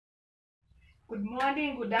Good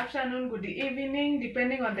morning, good afternoon, good evening,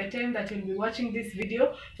 depending on the time that you'll be watching this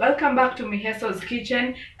video. Welcome back to Miheso'S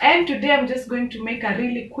kitchen, and today I'm just going to make a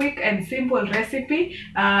really quick and simple recipe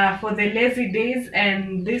for the lazy days,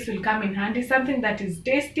 and this will come in handy, something that is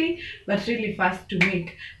tasty but really fast to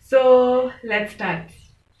make. So let's start.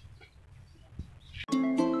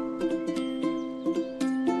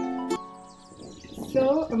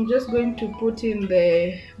 So I'm just going to put in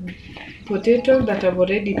the potatoes that I've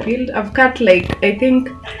already peeled. I've cut like I think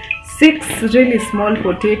 6 really small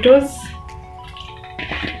potatoes.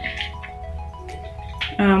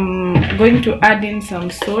 I'm going to add in some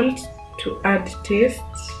salt to add taste,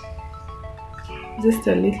 just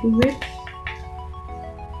a little bit.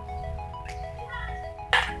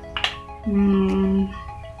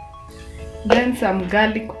 Then some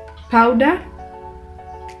garlic powder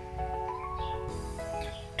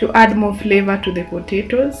to add more flavor to the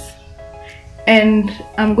potatoes, and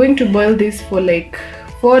I'm going to boil this for like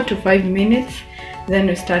 4 to 5 minutes, then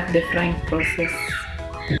we start the frying process.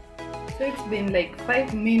 So it's been like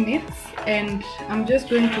 5 minutes, and I'm just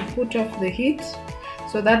going to put off the heat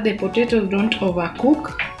so that the potatoes don't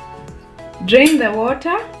overcook. Drain the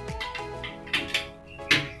water.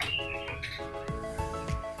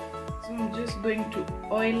 So I'm just going to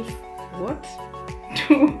oil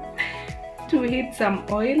to heat some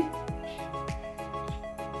oil.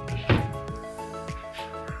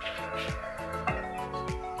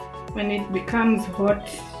 When it becomes hot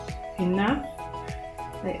enough,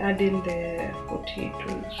 I add in the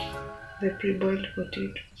potatoes, the pre-boiled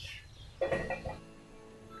potatoes.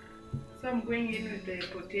 So I'm going in with the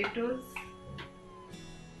potatoes.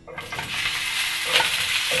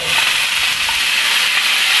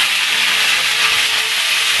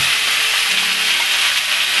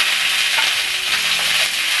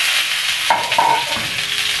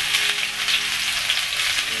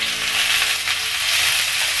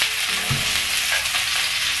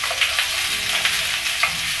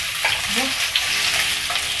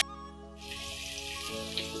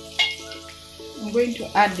 I'm going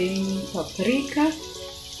to add in paprika,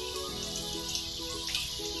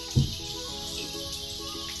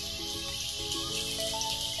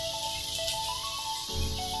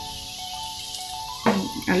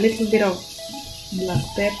 a little bit of black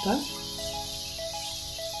pepper,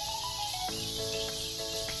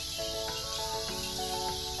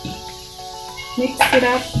 mix it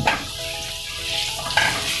up.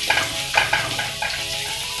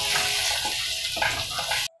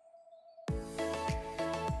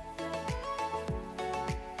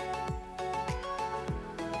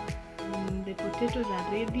 The potatoes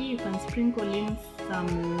are ready. You can sprinkle in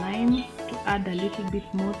some lime to add a little bit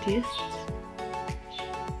more taste.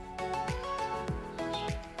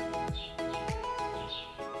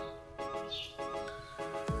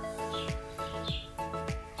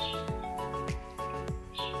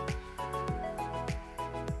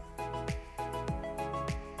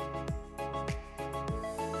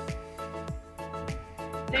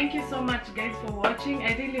 Thank you so much guys for watching.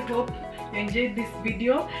 I really hope you enjoyed this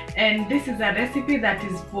video, and this is a recipe that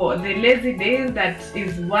is for the lazy days, that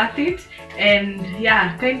is worth it. And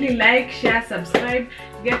yeah, kindly like, share, subscribe,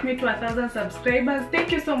 get me to 1,000 subscribers.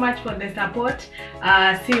 Thank you so much for the support.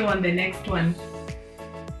 See you on the next one.